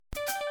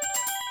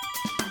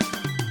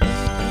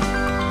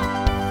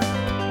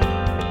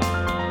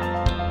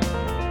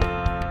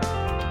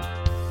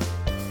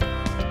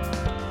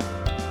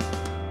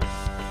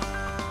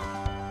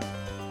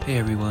Hey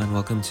everyone,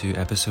 welcome to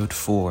episode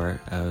 4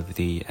 of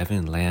the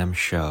Evan Lam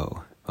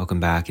Show. Welcome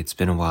back. It's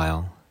been a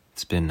while.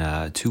 It's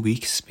been 2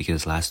 weeks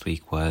because last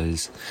week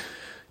was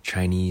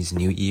Chinese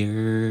New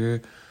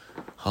Year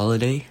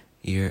holiday,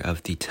 Year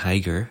of the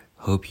Tiger.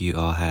 Hope you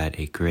all had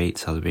a great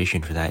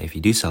celebration for that if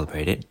you do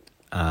celebrate it.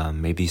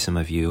 Maybe some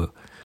of you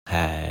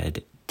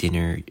had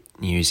dinner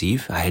New Year's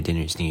Eve. I had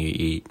dinner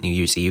New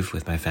Year's Eve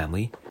with my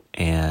family,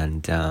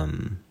 and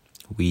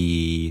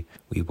we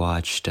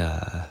watched.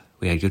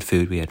 We had good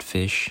food. We had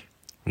fish.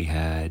 We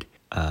had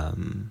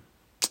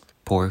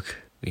pork.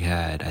 We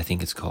had, I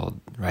think it's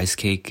called rice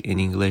cake in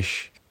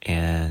English.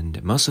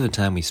 And most of the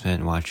time we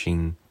spent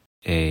watching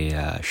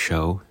a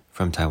show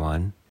from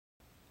Taiwan.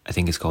 I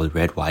think it's called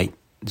Red White.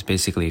 It's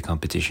basically a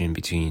competition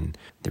between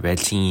the red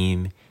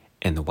team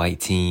and the white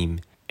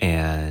team.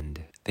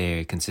 And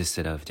they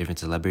consisted of different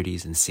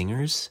celebrities and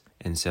singers.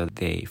 And so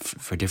they,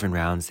 for different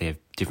rounds, they have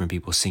different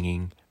people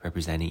singing,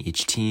 representing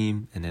each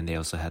team. And then they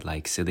also had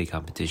like silly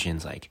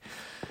competitions like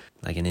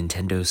a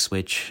Nintendo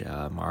Switch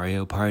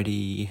Mario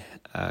Party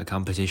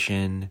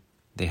competition.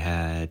 They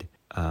had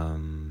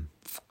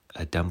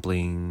a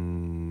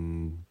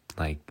dumpling,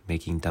 like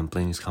making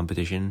dumplings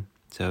competition.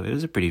 So it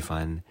was a pretty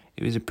fun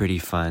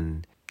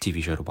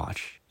TV show to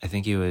watch. I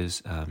think it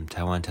was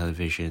Taiwan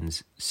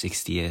Television's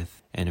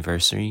 60th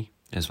anniversary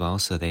as well.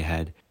 So they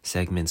had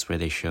segments where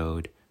they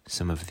showed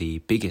some of the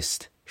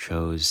biggest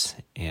shows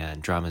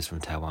and dramas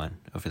from Taiwan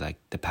over like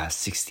the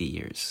past 60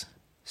 years.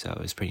 So it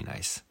was pretty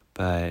nice.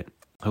 But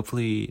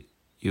hopefully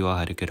you all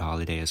had a good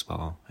holiday as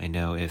well. I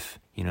know if,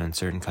 in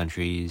certain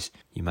countries,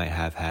 you might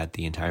have had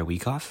the entire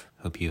week off.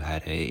 Hope you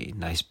had a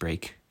nice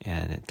break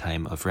and a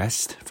time of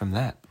rest from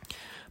that.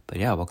 But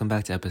yeah, welcome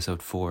back to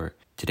episode 4.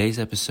 Today's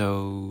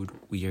episode,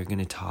 we are going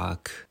to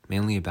talk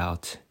mainly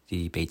about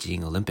the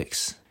Beijing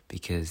Olympics,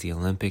 because the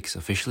Olympics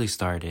officially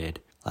started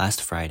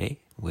last Friday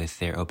with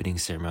their opening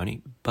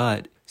ceremony,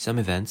 but some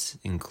events,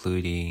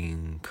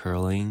 including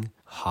curling,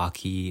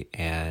 hockey,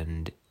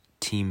 and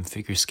team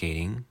figure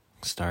skating,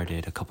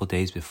 started a couple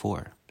days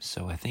before.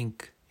 So I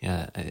think,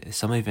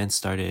 some events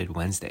started the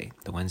Wednesday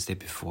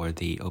before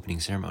the opening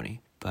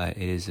ceremony. But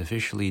it is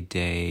officially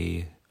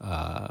day, 3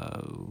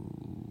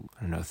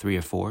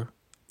 or 4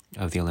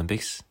 of the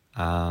Olympics.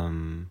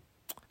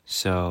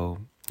 So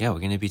yeah, we're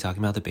going to be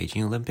talking about the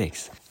Beijing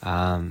Olympics.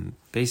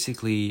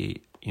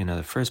 Basically,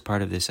 the first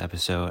part of this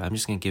episode, I'm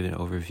just going to give an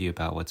overview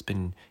about what's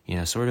been,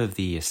 sort of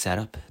the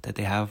setup that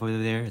they have over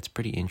there. It's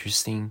pretty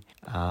interesting.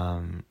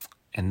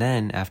 And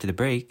then after the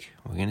break,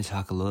 we're going to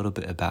talk a little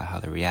bit about how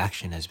the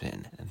reaction has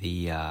been,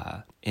 the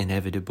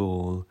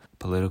inevitable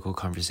political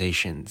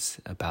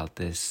conversations about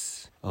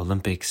this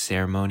Olympic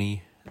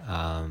ceremony,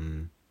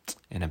 and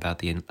about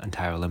the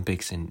entire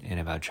Olympics and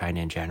about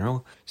China in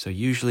general. So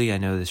usually I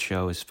know this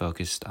show is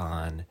focused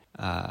on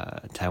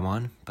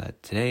Taiwan,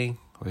 but today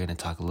we're going to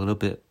talk a little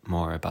bit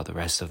more about the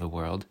rest of the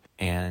world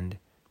and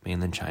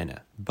mainland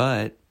China.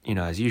 But,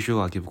 as usual,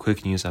 I'll give a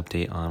quick news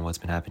update on what's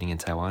been happening in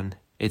Taiwan.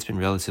 It's been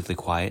relatively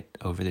quiet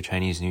over the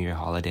Chinese New Year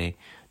holiday.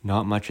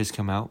 Not much has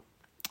come out,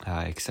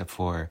 except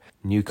for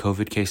new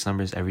COVID case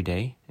numbers every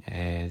day.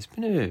 It's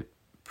been a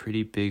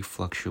pretty big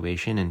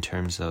fluctuation in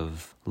terms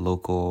of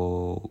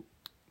local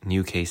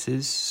new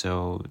cases.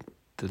 So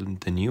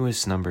the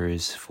newest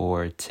numbers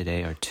for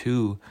today are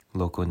two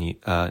local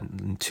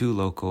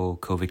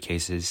COVID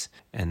cases,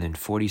 and then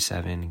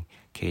 47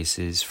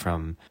 cases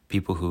from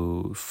people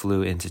who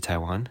flew into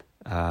Taiwan.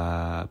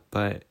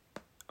 But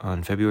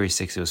on February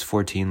 6th, it was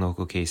 14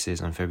 local cases.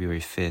 On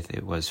February 5th,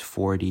 it was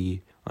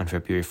 40. On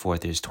February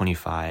 4th, it was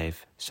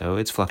 25. So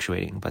it's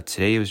fluctuating. But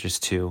today it was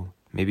just 2.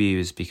 Maybe it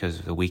was because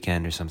of the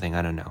weekend or something.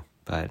 I don't know.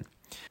 But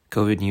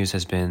COVID news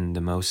has been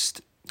the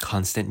most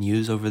constant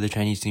news over the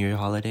Chinese New Year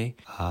holiday.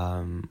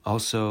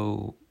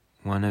 Also,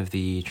 one of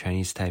the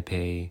Chinese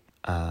Taipei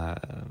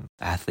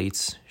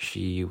athletes,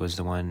 she was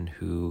the one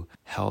who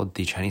held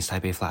the Chinese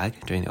Taipei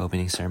flag during the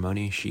opening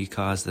ceremony. She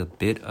caused a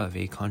bit of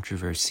a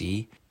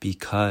controversy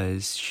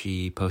because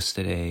she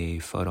posted a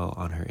photo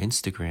on her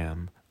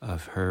Instagram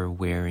of her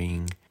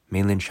wearing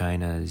mainland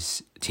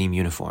China's team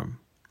uniform.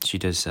 She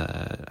does,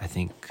 I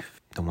think,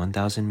 the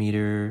 1,000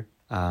 meter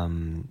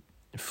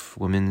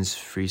women's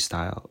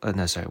freestyle.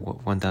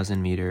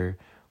 1,000 meter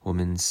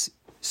women's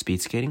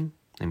speed skating.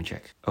 Let me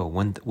check.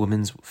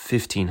 Women's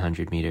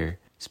 1,500 meter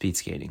speed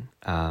skating.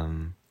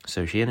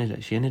 So she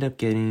ended up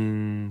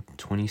getting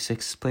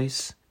 26th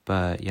place.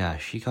 But yeah,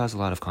 she caused a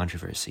lot of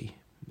controversy.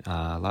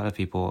 A lot of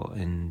people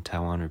in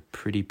Taiwan are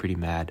pretty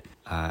mad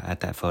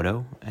at that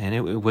photo. And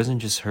it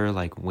wasn't just her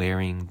like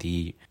wearing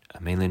the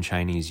mainland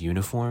Chinese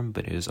uniform,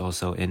 but it was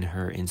also in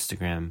her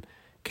Instagram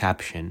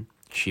caption.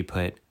 She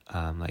put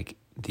like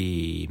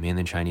the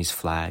mainland Chinese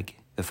flag,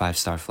 the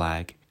 5-star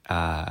flag,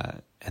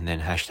 and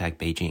then hashtag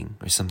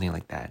Beijing or something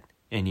like that.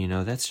 And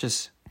that's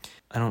just,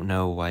 I don't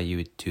know why you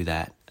would do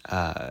that.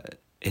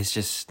 It's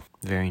just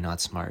very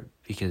not smart,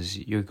 because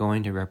you're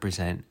going to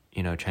represent,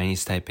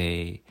 Chinese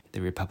Taipei,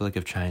 the Republic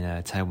of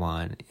China,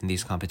 Taiwan in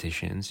these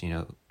competitions.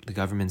 The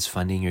government's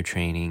funding your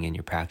training and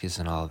your practice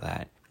and all of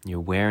that. you're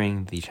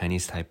wearing the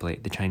Chinese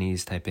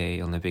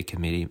Taipei Olympic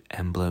Committee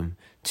emblem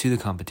to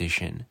the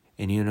competition.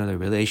 And the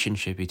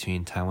relationship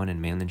between Taiwan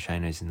and mainland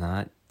China is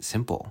not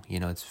simple.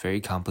 It's very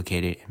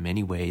complicated in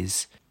many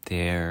ways.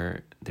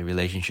 The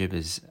relationship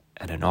is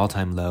at an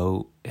all-time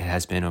low. It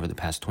has been over the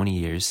past 20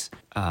 years.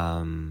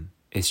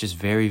 It's just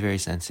very, very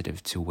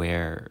sensitive to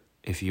wear,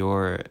 if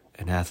you're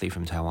an athlete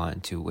from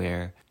Taiwan, to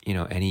wear,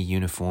 any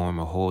uniform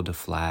or hold a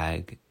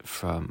flag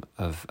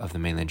of the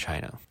mainland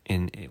China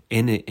in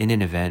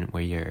an event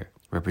where you're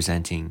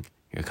representing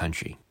your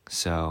country.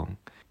 So,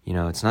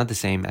 it's not the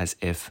same as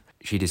if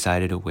she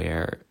decided to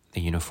wear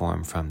the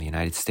uniform from the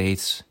United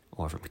States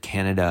or from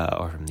Canada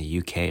or from the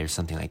UK or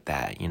something like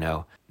that.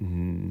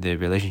 The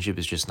relationship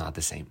is just not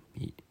the same.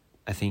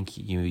 I think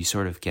you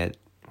sort of get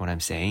what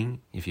I'm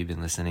saying if you've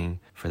been listening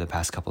for the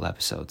past couple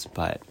episodes.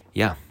 But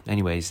yeah,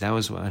 anyways, that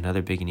was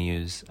another big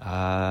news.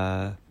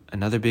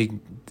 Another big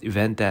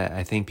event that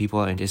I think people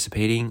are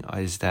anticipating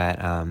is that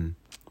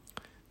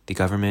the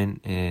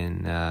government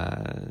in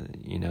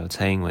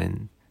Tsai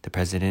Ing-wen, the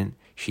president,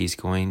 she's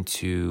going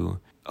to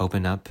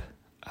open up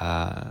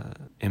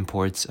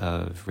imports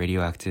of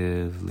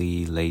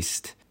radioactively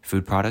laced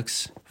food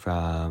products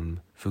from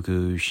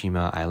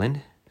Fukushima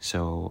Island.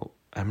 So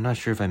I'm not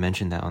sure if I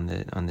mentioned that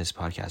on this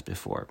podcast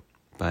before,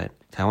 but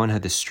Taiwan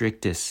had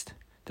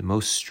the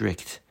most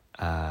strict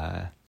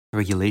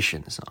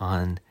regulations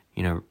on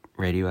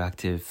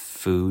radioactive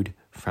food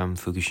from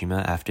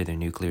Fukushima after their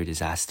nuclear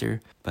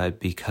disaster. But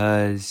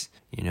because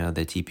the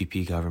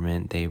TPP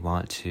government, they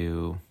want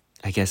to,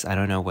 I guess, I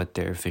don't know what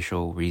their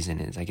official reason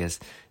is. I guess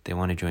they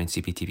want to join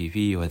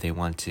CPTPP, or they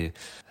want to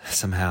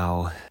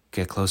somehow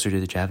get closer to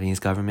the Japanese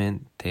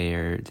government.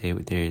 They're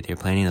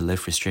planning to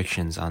lift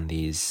restrictions on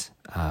these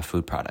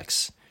food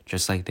products,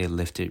 just like they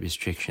lifted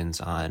restrictions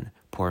on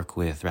pork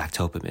with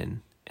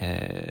ractopamine.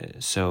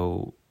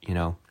 So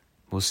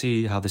we'll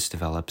see how this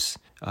develops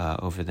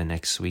over the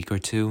next week or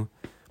two.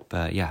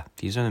 But yeah,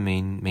 these are the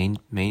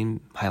main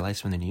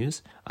highlights from the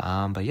news.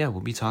 But yeah,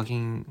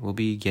 we'll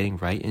be getting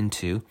right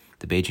into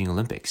the Beijing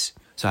Olympics.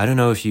 So I don't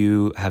know if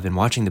you have been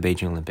watching the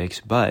Beijing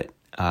Olympics, but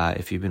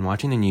if you've been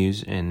watching the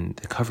news and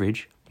the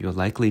coverage, you'll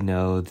likely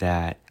know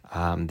that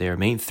there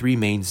are three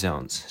main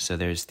zones. So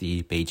there's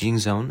the Beijing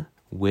zone,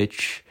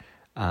 which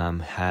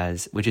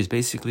is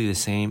basically the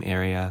same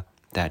area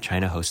that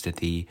China hosted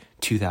the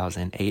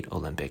 2008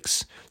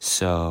 Olympics.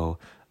 So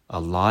a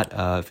lot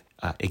of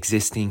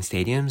existing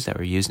stadiums that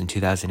were used in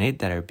 2008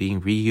 that are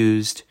being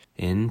reused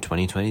in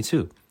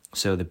 2022.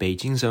 So the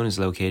Beijing zone is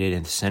located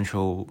in the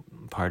central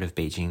part of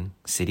Beijing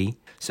city.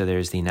 So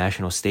there's the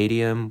National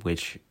Stadium,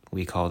 which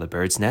we call the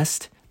Bird's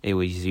Nest. It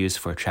was used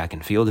for track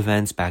and field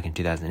events back in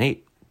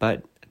 2008,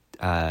 but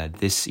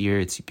this year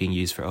it's being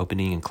used for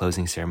opening and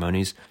closing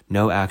ceremonies.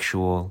 No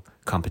actual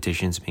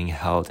competitions being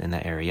held in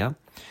that area.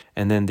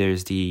 And then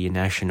there's the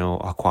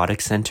National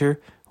Aquatic Center,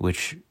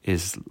 which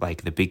is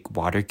like the big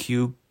water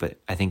cube, but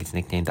I think it's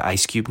nicknamed the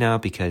Ice Cube now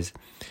because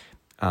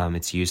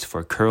it's used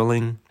for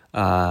curling.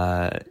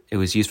 It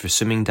was used for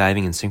swimming,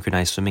 diving, and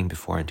synchronized swimming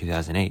before in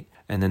 2008.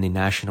 And then the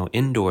National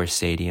Indoor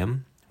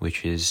Stadium,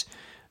 which is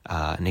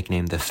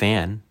nicknamed the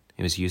Fan.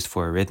 It was used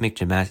for rhythmic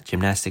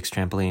gymnastics,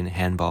 trampoline,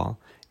 handball,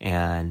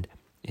 and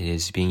it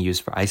is being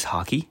used for ice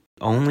hockey.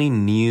 Only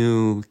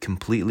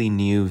completely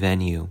new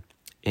venue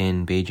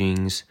in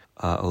Beijing's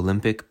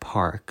Olympic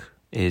Park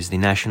is the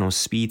National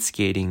Speed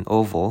Skating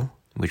Oval,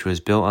 which was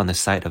built on the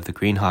site of the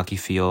green hockey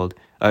field,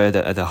 or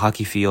the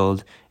hockey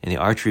field and the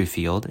archery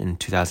field in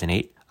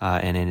 2008,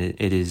 and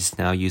it is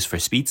now used for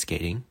speed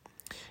skating.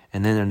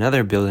 And then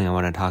another building I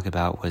want to talk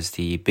about was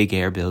the Big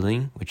Air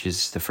building, which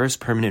is the first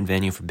permanent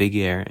venue for Big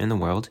Air in the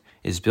world.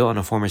 It's built on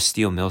a former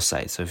steel mill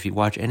site. So if you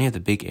watch any of the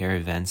Big Air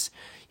events,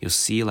 you'll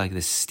see like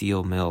the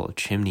steel mill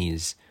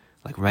chimneys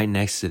like right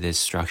next to this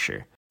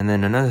structure. And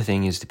then another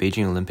thing is the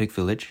Beijing Olympic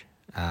Village.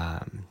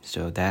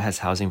 So that has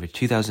housing for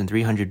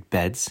 2,300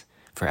 beds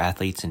for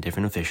athletes and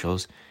different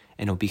officials,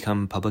 and it'll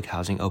become public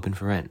housing open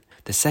for rent.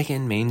 The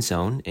second main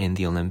zone in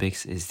the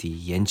Olympics is the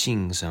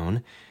Yanqing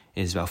zone.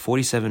 It is about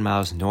 47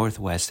 miles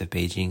northwest of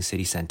Beijing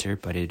city center,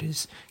 but it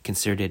is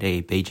considered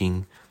a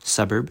Beijing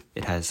suburb.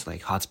 It has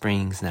like hot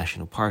springs,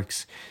 national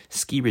parks,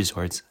 ski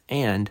resorts,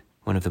 and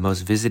one of the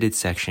most visited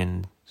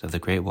sections of the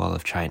Great Wall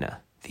of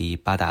China, the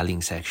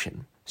Badaling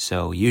section.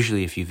 So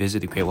usually if you visit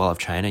the Great Wall of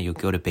China, you'll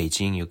go to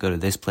Beijing, you'll go to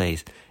this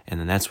place, and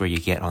then that's where you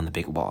get on the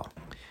big wall.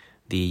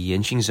 The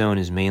Yanqing zone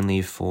is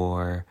mainly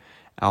for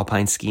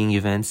alpine skiing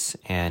events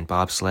and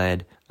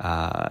bobsled,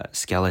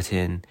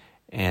 skeleton,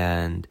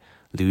 and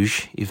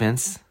luge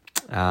events.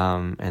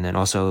 And then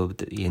also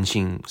the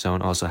Yanqing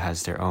zone also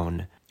has their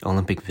own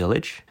Olympic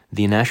village.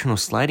 The National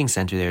Sliding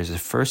Center there is the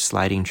first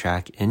sliding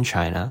track in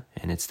China,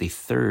 and it's the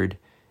third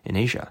in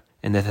Asia.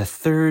 And then the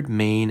third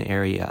main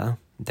area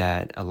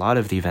that a lot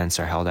of the events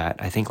are held at,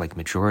 I think like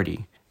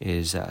majority,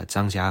 is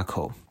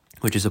Zhangjiakou,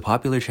 which is a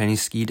popular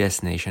Chinese ski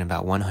destination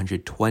about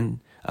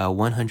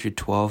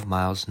 112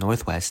 miles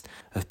northwest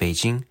of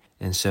Beijing.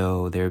 And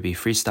so there would be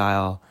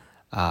freestyle,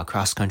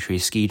 cross-country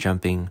ski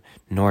jumping,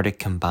 Nordic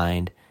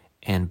combined,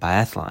 and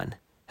biathlon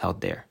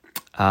held there.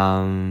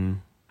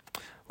 One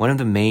of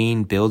the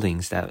main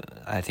buildings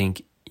that I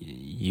think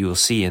you will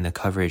see in the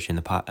coverage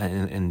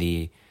in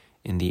the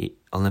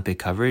Olympic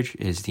coverage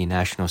is the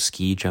National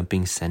Ski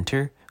Jumping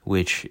Center,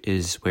 which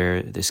is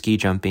where the ski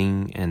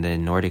jumping and the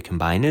Nordic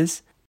combine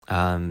is.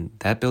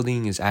 That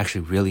building is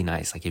actually really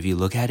nice. Like if you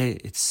look at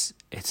it, it's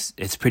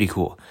pretty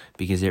cool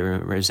because it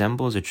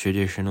resembles a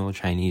traditional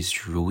Chinese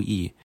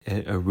ruyi.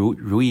 A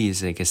ruyi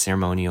is like a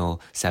ceremonial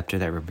scepter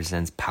that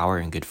represents power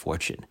and good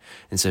fortune.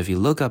 And so if you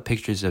look up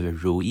pictures of a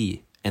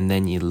ruyi and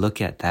then you look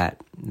at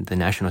the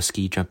National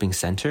Ski Jumping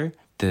Center,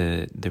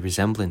 the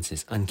resemblance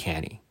is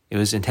uncanny. It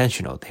was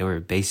intentional. They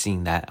were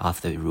basing that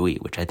off the ruyi,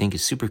 which I think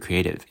is super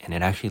creative, and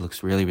it actually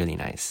looks really, really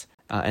nice.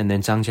 And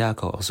then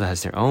Zhangjiakou also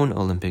has their own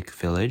Olympic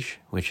village,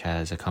 which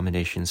has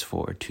accommodations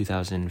for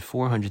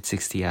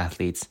 2,460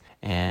 athletes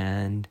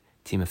and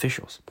team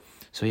officials.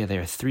 So yeah,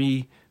 there are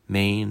three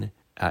main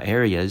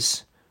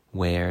areas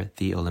where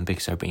the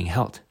Olympics are being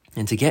held.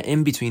 And to get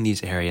in between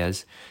these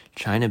areas,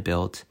 China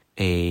built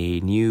a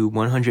new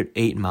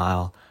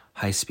 108-mile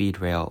high-speed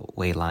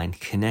railway line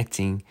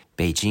connecting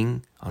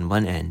Beijing on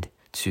one end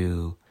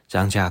to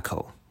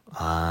Zhangjiakou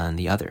on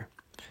the other.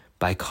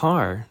 By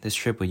car, this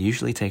trip would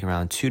usually take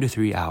around 2 to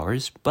 3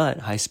 hours, but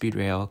high-speed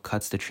rail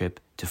cuts the trip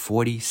to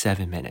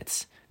 47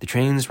 minutes. The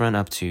trains run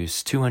up to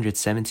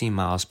 217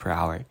 miles per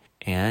hour,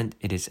 and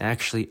it is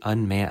actually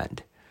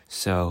unmanned.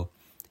 So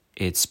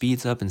it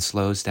speeds up and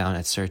slows down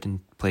at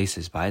certain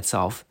places by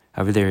itself.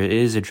 However, there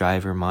is a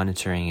driver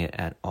monitoring it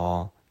at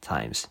all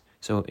times.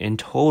 So in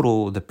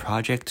total, the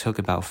project took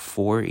about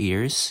 4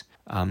 years.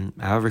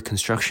 However,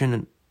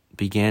 construction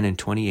began in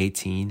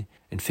 2018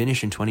 and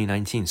finished in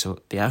 2019.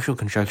 So the actual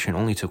construction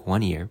only took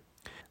 1 year.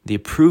 The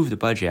approved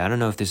budget, I don't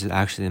know if this is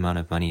actually the amount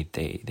of money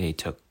they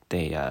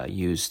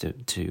used to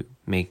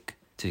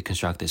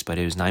construct this, but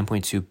it was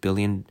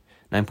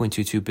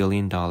 $9.22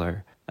 billion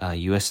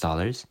US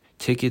dollars.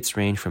 Tickets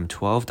range from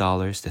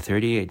 $12 to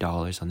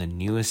 $38 on the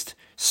newest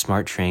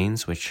smart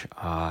trains, which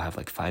have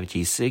like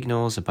 5G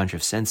signals, a bunch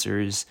of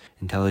sensors,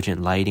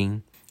 intelligent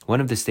lighting.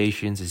 One of the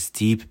stations is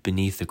deep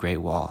beneath the Great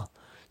Wall.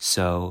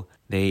 So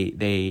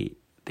they're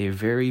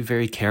very,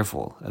 very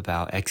careful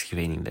about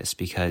excavating this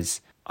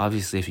because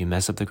obviously if you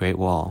mess up the Great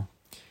Wall,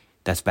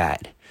 that's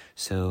bad.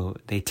 So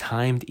they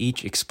timed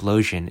each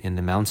explosion in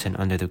the mountain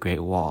under the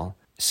Great Wall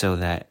so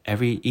that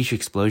each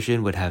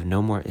explosion would have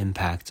no more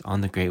impact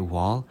on the Great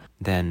Wall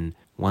than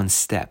one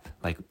step,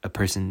 like a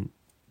person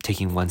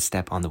taking one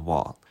step on the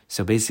wall.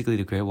 So basically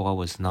the Great Wall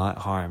was not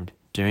harmed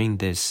during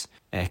this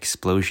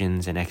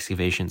explosions and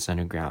excavations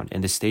underground.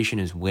 And the station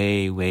is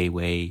way, way,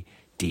 way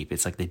deep.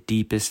 It's like the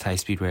deepest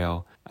high-speed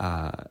rail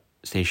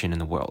station in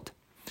the world.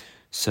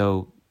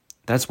 So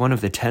that's one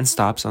of the 10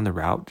 stops on the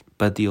route,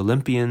 but the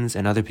Olympians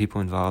and other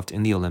people involved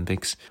in the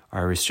Olympics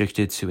are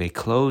restricted to a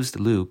closed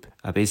loop,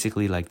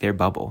 basically like their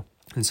bubble.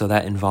 And so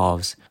that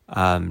involves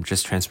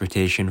just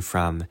transportation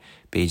from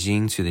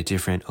Beijing to the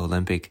different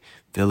Olympic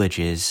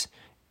villages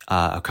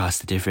across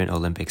the different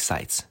Olympic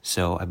sites.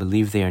 So I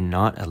believe they are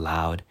not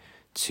allowed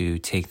to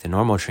take the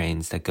normal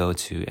trains that go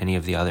to any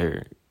of the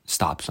other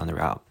stops on the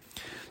route.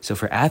 So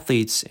for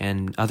athletes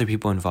and other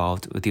people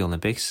involved with the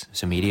Olympics,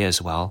 so media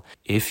as well,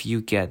 if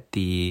you get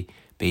the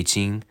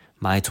Beijing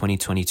My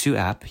 2022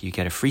 app, you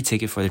get a free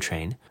ticket for the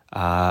train.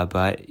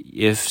 But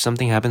if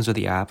something happens with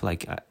the app,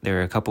 like there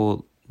are a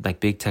couple like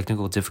big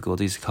technical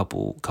difficulties a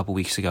couple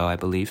weeks ago, I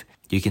believe,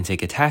 you can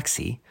take a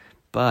taxi,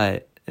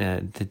 but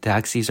the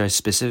taxis are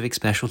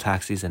special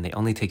taxis and they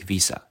only take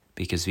Visa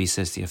because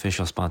Visa is the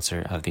official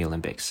sponsor of the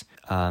Olympics.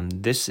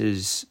 This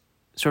is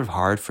sort of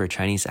hard for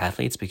Chinese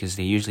athletes because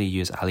they usually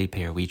use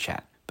Alipay or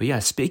WeChat. But yeah,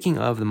 speaking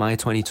of the My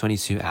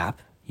 2022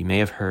 app, you may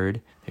have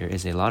heard there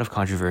is a lot of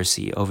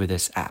controversy over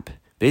this app.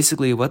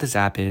 Basically, what this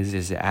app is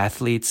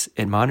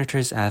it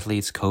monitors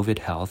athletes' COVID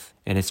health,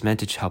 and it's meant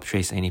to help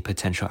trace any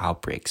potential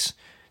outbreaks.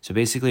 So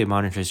basically, it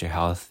monitors your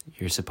health.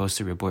 You're supposed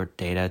to report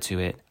data to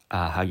it,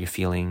 how you're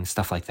feeling,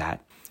 stuff like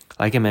that.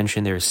 Like I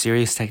mentioned, there were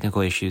serious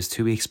technical issues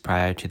 2 weeks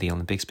prior to the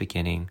Olympics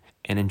beginning.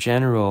 And in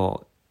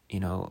general,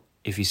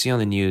 if you see on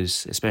the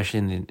news,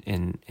 especially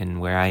in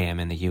where I am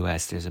in the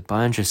US, there's a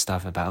bunch of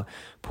stuff about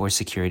poor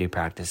security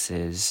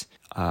practices,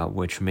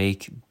 which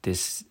make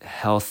this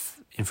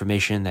health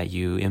information that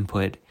you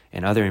input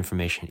and other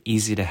information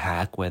easy to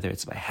hack, whether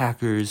it's by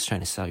hackers trying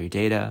to sell your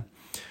data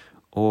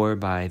or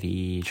by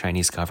the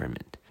Chinese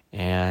government.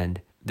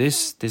 And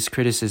this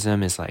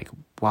criticism is like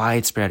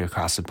widespread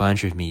across a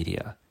bunch of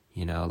media,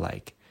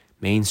 like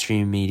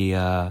mainstream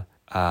media,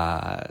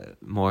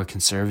 more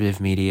conservative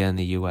media in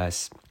the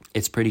US.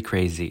 It's pretty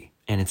crazy.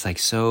 And it's like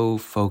so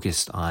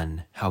focused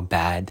on how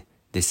bad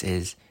this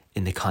is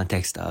in the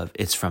context of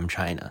it's from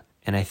China.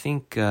 And I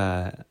think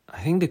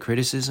the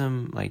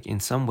criticism, like in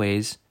some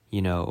ways,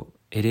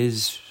 it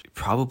is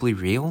probably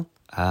real.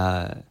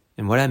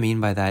 And what I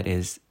mean by that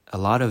is a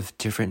lot of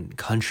different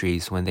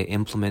countries, when they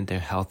implement their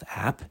health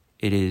app,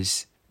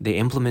 they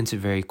implement it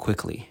very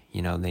quickly.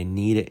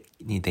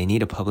 They need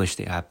to publish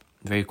the app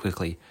very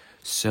quickly.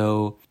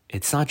 So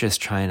it's not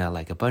just China,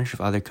 like a bunch of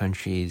other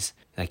countries,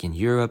 like in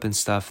Europe and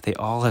stuff, they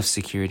all have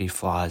security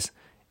flaws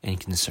and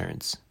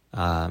concerns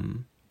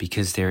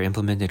because they're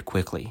implemented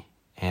quickly.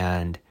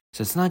 And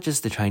so it's not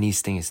just the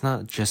Chinese thing. It's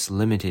not just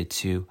limited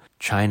to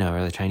China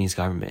or the Chinese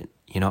government.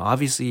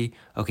 Obviously,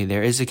 okay,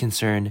 there is a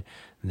concern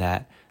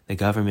that the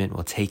government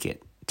will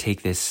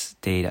take this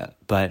data.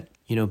 But,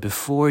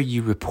 before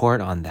you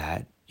report on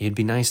that, it'd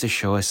be nice to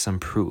show us some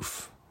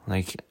proof.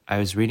 Like, I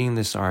was reading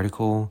this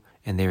article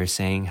and they were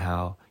saying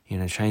how,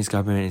 the Chinese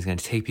government is going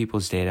to take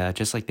people's data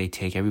just like they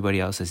take everybody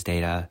else's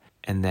data.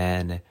 And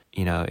then,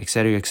 et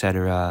cetera, et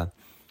cetera.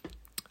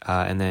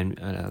 And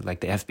then like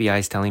the FBI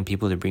is telling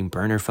people to bring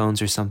burner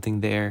phones or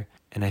something there.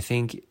 And I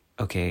think,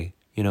 okay,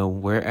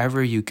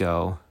 wherever you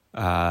go,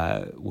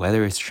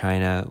 whether it's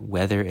China,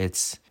 whether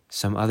it's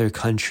some other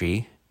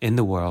country in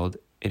the world,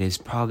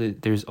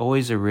 there's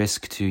always a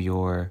risk to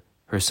your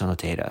personal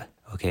data.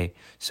 Okay.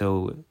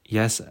 So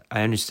yes,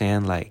 I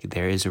understand like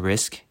there is a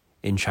risk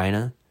in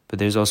China, but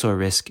there's also a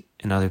risk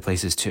in other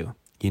places too.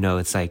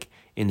 It's like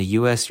in the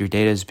US, your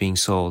data is being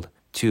sold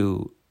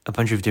to a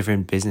bunch of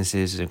different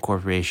businesses and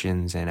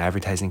corporations and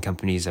advertising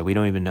companies that we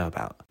don't even know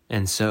about.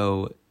 And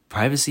so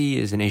privacy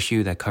is an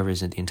issue that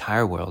covers the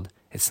entire world.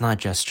 It's not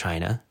just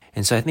China.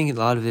 And so I think a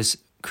lot of this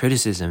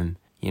criticism,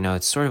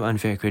 it's sort of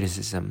unfair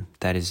criticism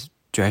that is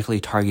directly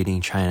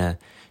targeting China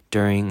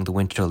during the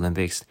Winter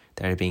Olympics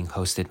that are being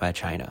hosted by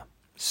China.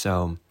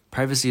 So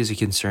privacy is a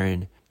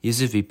concern.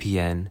 Use a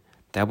VPN.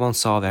 That won't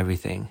solve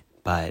everything,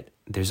 but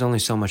there's only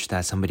so much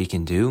that somebody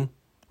can do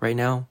right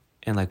now.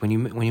 And like when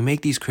you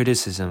make these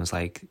criticisms,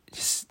 like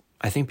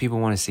I think people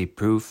want to see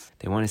proof.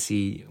 They want to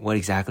see what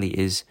exactly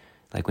is,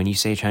 like when you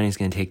say China's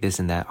going to take this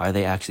and that, are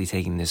they actually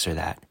taking this or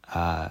that?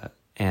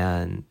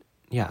 And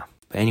yeah.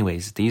 But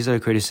anyways, these are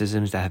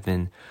criticisms that have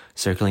been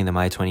circling the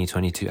My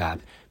 2022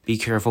 app. Be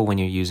careful when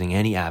you're using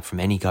any app from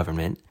any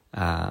government.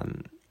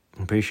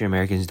 I'm pretty sure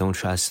Americans don't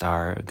trust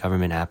our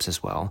government apps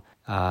as well.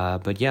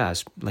 But yeah,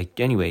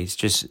 anyways,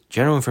 just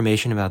general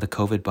information about the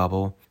COVID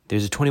bubble.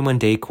 There's a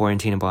 21-day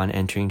quarantine upon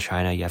entering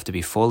China. You have to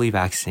be fully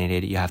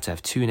vaccinated. You have to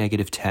have 2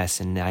 negative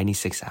tests in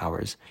 96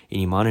 hours. And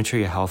you monitor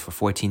your health for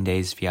 14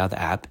 days via the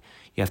app.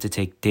 You have to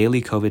take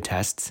daily COVID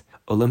tests.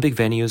 Olympic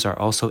venues are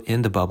also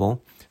in the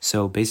bubble.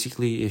 So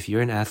basically, if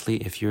you're an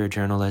athlete, if you're a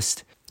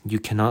journalist, you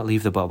cannot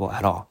leave the bubble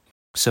at all.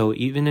 So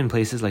even in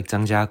places like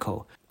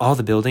Zhangjiakou, all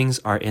the buildings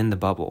are in the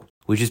bubble,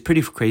 which is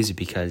pretty crazy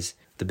because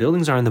the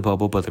buildings are in the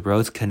bubble, but the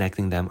roads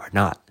connecting them are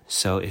not.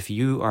 So if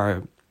you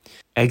are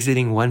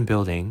exiting one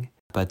building,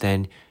 but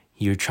then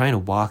you're trying to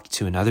walk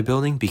to another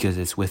building because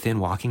it's within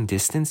walking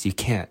distance, you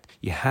can't.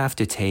 You have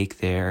to take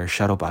their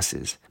shuttle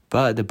buses.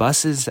 But the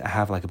buses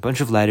have like a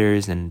bunch of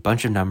letters and a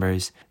bunch of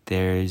numbers.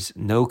 There's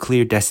no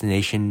clear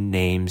destination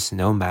names,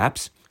 no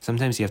maps.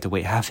 Sometimes you have to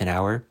wait half an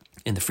hour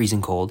in the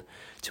freezing cold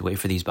to wait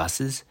for these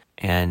buses.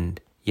 And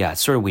yeah,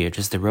 it's sort of weird.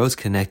 Just the roads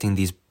connecting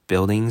these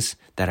buildings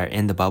that are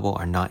in the bubble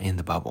are not in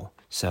the bubble.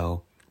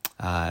 So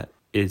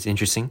it's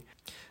interesting.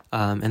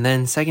 And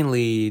then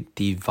secondly,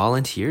 the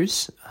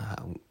volunteers,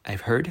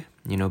 I've heard,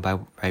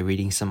 by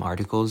reading some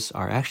articles,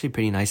 are actually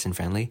pretty nice and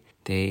friendly.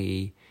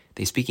 They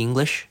speak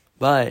English,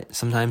 but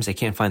sometimes they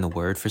can't find the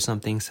word for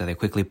something, so they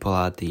quickly pull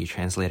out the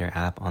translator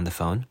app on the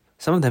phone.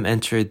 Some of them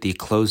entered the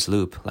closed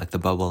loop, like the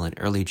bubble, in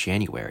early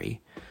January,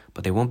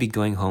 but they won't be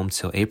going home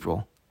till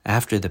April,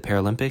 after the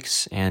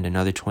Paralympics and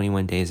another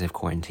 21 days of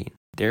quarantine.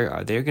 They're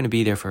going to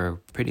be there for a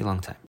pretty long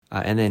time.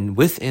 And then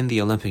within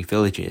the Olympic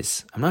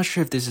villages, I'm not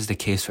sure if this is the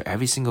case for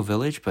every single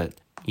village, but,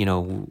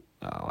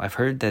 I've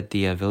heard that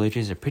the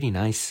villages are pretty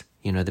nice.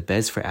 The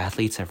beds for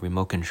athletes have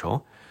remote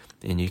control,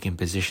 and you can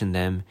position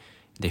them,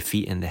 their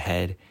feet and the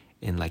head,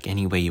 in like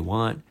any way you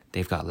want.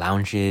 They've got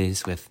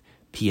lounges with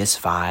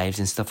PS5s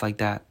and stuff like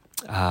that.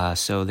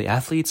 So the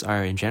athletes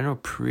are in general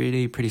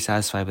pretty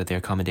satisfied with their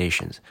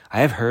accommodations.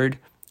 I have heard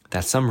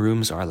that some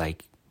rooms are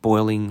like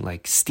boiling,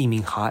 like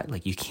steaming hot.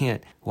 Like you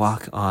can't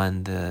walk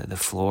on the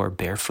floor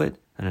barefoot.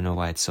 I don't know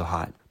why it's so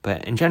hot.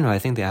 But in general, I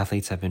think the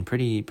athletes have been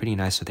pretty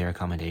nice with their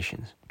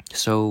accommodations.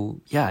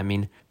 So yeah, I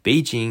mean,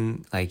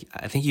 Beijing, like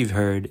I think you've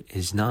heard,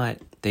 is not,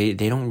 they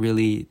don't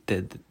really,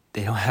 they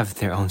don't have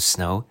their own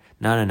snow.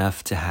 Not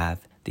enough to have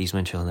these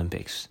Winter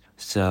Olympics.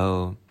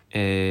 So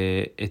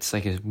it's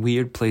like a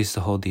weird place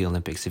to hold the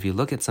Olympics. If you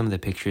look at some of the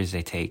pictures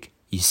they take,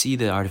 you see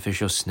the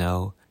artificial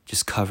snow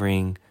just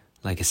covering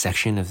like a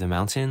section of the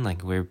mountain,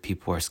 like where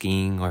people are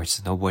skiing or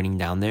snowboarding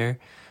down there.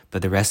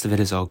 But the rest of it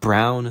is all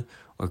brown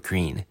or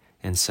green.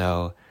 And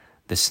so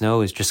the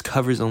snow just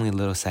covers only a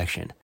little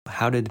section.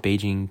 How did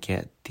Beijing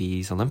get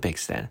these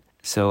Olympics then?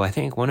 So I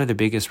think one of the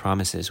biggest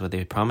promises was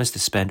they promised to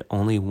spend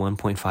only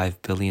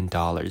 $1.5 billion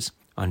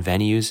on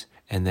venues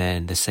and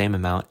then the same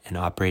amount in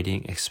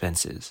operating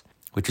expenses,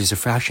 which is a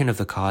fraction of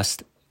the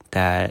cost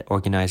that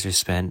organizers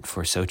spent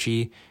for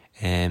Sochi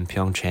and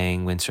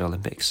Pyeongchang Winter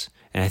Olympics.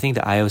 And I think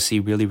the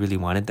IOC really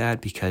wanted that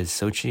because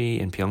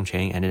Sochi and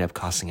Pyeongchang ended up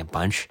costing a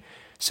bunch.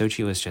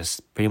 Sochi was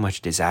just pretty much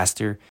a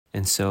disaster.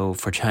 And so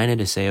for China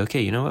to say,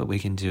 okay, you know what, we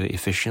can do it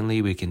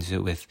efficiently, we can do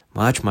it with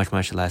much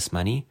less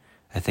money,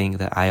 I think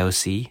the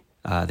IOC,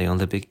 the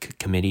Olympic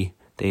Committee,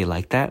 they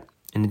like that.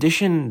 In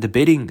addition, the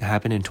bidding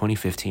happened in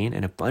 2015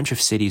 and a bunch of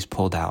cities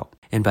pulled out.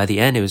 And by the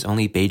end, it was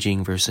only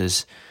Beijing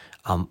versus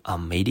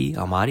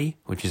Almaty,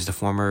 which is the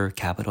former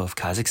capital of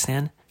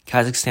Kazakhstan.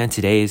 Kazakhstan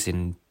today is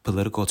in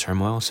political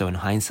turmoil, so in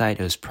hindsight,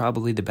 it was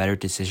probably the better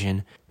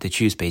decision to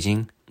choose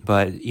Beijing.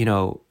 But,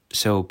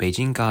 so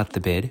Beijing got the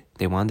bid,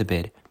 they won the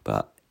bid,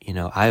 but,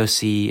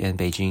 IOC and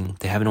Beijing,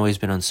 they haven't always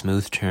been on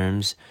smooth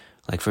terms.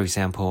 Like, for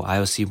example,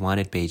 IOC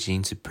wanted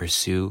Beijing to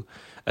pursue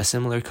a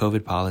similar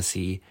COVID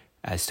policy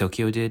as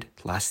Tokyo did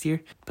last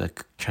year,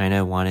 but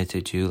China wanted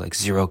to do like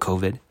zero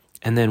COVID.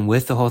 And then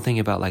with the whole thing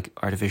about like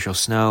artificial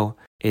snow,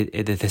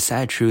 the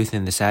sad truth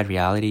and the sad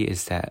reality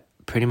is that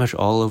pretty much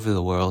all over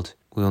the world,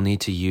 we'll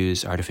need to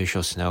use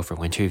artificial snow for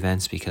winter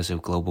events because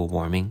of global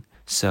warming.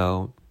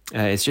 So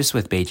it's just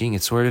with Beijing,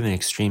 it's sort of an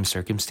extreme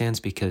circumstance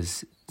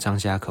because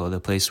Zhangjiakou, the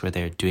place where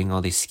they're doing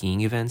all these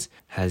skiing events,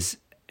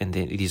 and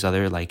these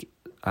other like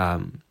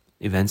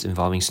events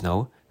involving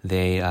snow,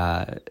 they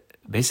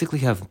basically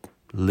have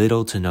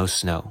little to no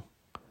snow,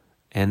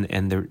 and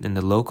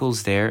the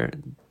locals there,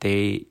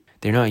 they're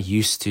not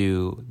used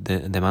to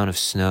the amount of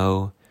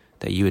snow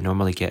that you would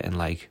normally get in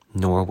like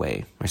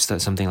Norway or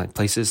something like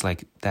places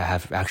like that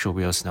have actual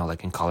real snow,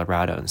 like in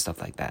Colorado and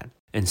stuff like that.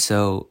 And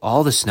so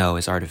all the snow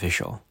is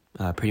artificial.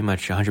 Pretty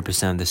much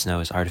 100% of the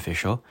snow is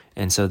artificial,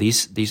 and so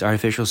these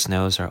artificial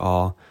snows are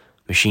all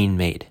machine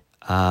made.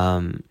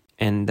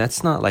 And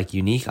that's not like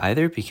unique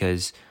either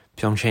because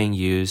Pyeongchang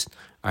used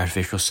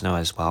artificial snow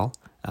as well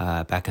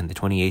back in the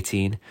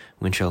 2018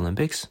 Winter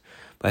Olympics.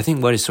 But I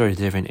think what is sort of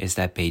different is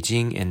that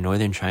Beijing and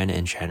northern China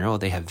in general,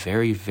 they have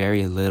very,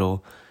 very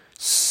little,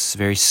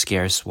 very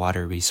scarce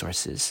water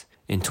resources.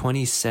 In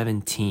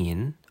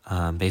 2017,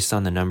 based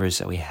on the numbers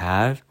that we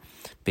have,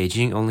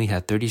 Beijing only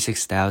had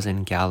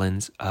 36,000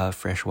 gallons of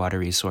freshwater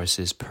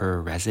resources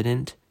per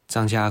resident.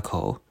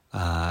 Zhangjiakou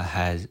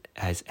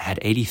has had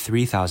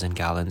 83,000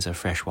 gallons of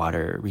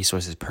freshwater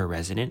resources per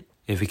resident.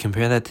 If we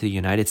compare that to the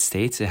United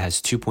States, it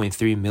has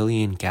 2.3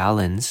 million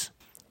gallons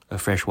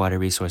of freshwater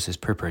resources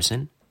per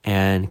person.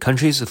 And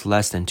countries with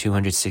less than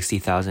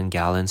 260,000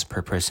 gallons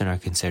per person are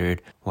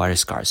considered water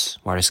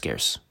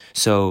scarce.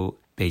 So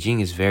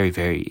Beijing is very,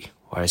 very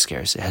water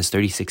scarce. It has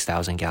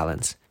 36,000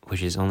 gallons,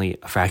 which is only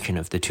a fraction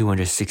of the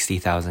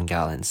 260,000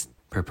 gallons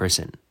per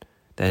person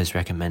that is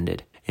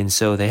recommended. And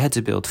so they had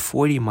to build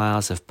 40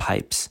 miles of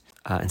pipes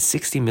and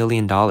 $60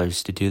 million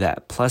to do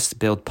that, plus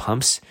build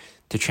pumps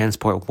to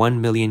transport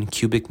 1 million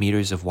cubic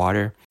meters of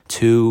water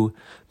to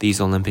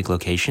these Olympic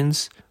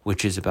locations,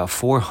 which is about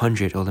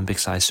 400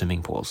 Olympic-sized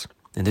swimming pools.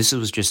 And this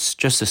was just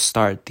to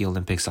start the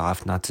Olympics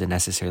off, not to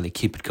necessarily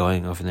keep it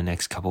going over the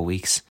next couple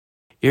weeks.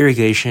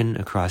 Irrigation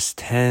across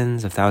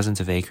tens of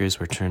thousands of acres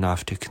were turned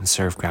off to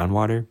conserve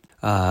groundwater.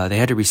 They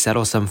had to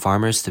resettle some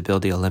farmers to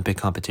build the Olympic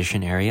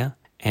competition area.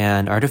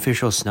 And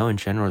artificial snow in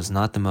general is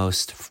not the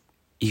most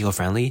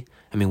eco-friendly.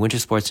 I mean, winter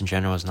sports in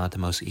general is not the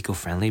most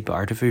eco-friendly, but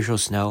artificial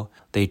snow,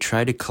 they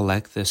try to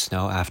collect the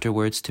snow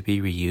afterwards to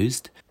be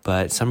reused.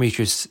 But some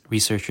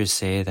researchers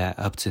say that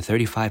up to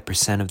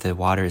 35% of the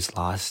water is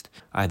lost,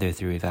 either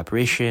through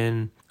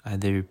evaporation,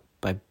 either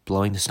by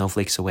blowing the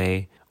snowflakes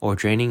away, or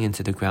draining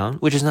into the ground,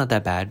 which is not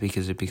that bad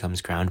because it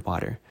becomes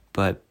groundwater.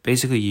 But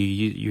basically,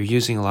 you're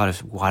using a lot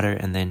of water,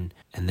 and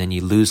then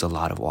you lose a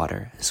lot of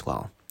water as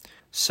well.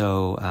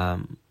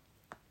 So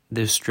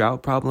this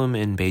drought problem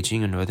in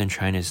Beijing and northern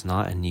China is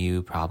not a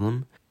new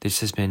problem. This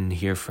has been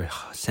here for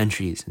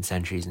centuries and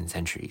centuries and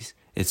centuries.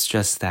 It's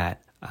just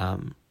that,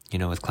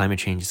 with climate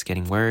change, it's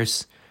getting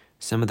worse.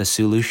 Some of the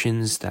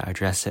solutions that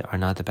address it are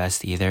not the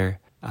best either,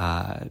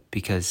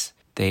 because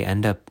they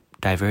end up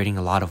diverting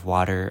a lot of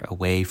water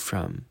away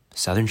from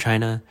southern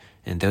China,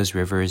 and those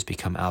rivers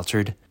become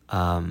altered.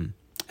 And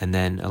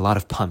then a lot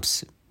of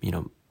pumps,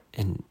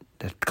 and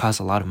that cost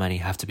a lot of money,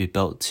 have to be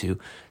built to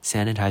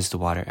sanitize the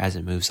water as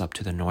it moves up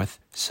to the north.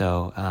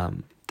 So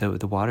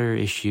the water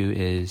issue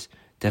is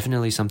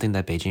definitely something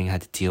that Beijing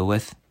had to deal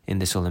with in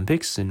this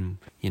Olympics. And,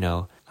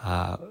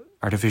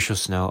 artificial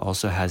snow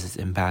also has its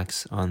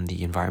impacts on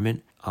the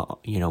environment,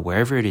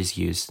 wherever it is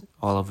used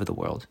all over the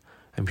world.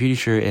 I'm pretty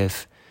sure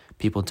if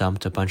people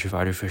dumped a bunch of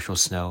artificial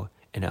snow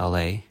in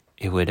LA,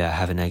 it would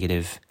have a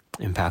negative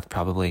impact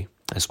probably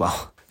as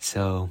well.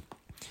 So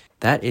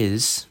that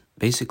is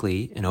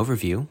basically an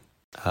overview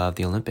of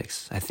the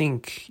Olympics. I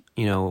think,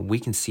 we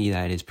can see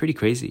that it's pretty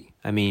crazy.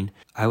 I mean,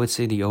 I would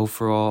say the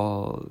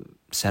overall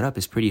setup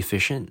is pretty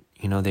efficient.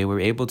 They were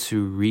able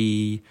to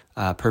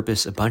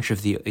repurpose a bunch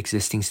of the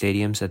existing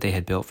stadiums that they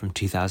had built from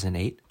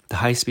 2008. The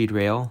high-speed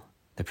rail,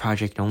 the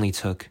project only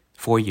took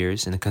 4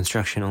 years and the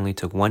construction only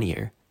took 1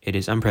 year. It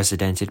is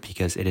unprecedented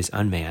because it is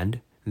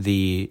unmanned.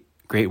 The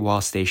Great Wall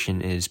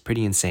Station is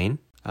pretty insane.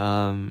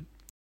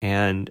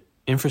 And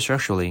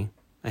infrastructurally,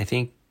 I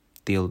think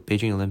the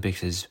Beijing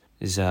Olympics is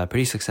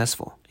pretty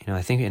successful.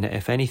 I think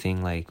if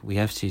anything, we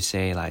have to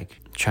say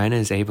China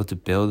is able to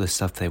build the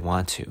stuff they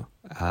want to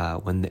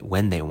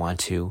when they want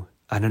to.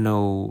 I don't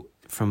know,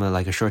 from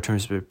a short-term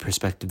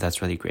perspective,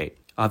 that's really great.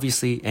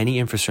 Obviously,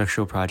 any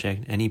infrastructural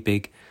project, any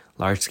big,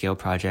 large-scale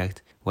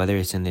project, whether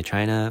it's in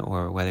China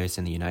or whether it's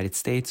in the United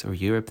States or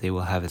Europe, they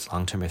will have its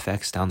long-term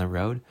effects down the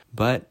road.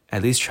 But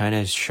at least China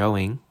is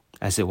showing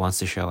as it wants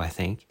to show, I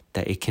think,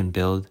 that it can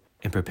build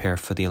and prepare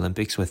for the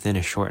Olympics within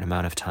a short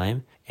amount of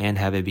time and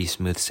have it be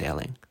smooth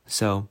sailing.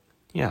 So,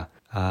 yeah,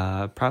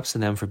 props to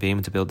them for being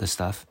able to build this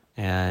stuff.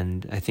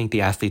 And I think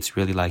the athletes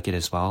really like it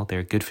as well.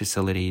 They're good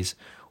facilities,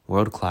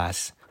 world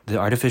class. The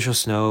artificial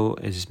snow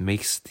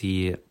makes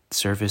the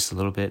surface a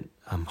little bit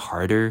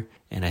harder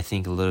and I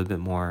think a little bit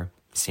more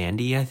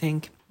sandy, I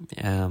think.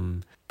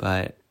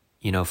 But,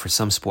 for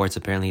some sports,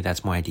 apparently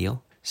that's more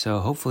ideal. So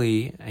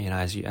hopefully,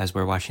 as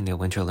we're watching the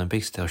Winter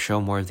Olympics, they'll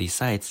show more of these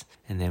sites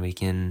and then we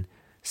can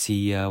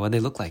see what they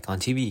look like on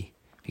TV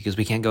because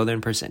we can't go there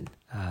in person.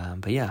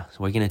 But yeah, so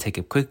we're going to take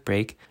a quick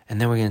break and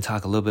then we're going to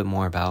talk a little bit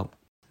more about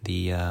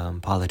the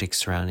politics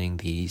surrounding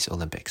these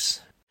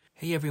Olympics.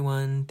 Hey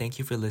everyone, thank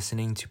you for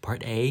listening to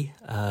part A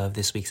of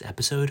this week's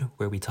episode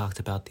where we talked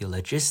about the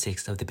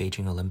logistics of the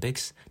Beijing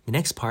Olympics. The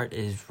next part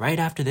is right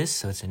after this,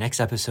 so it's the next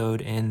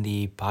episode in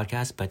the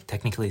podcast, but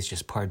technically it's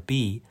just part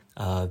B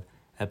of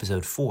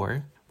episode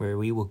 4, where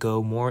we will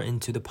go more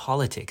into the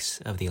politics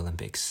of the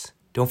Olympics.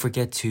 Don't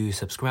forget to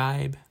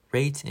subscribe,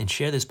 rate, and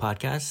share this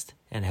podcast,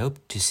 and I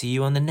hope to see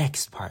you on the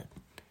next part.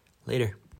 Later.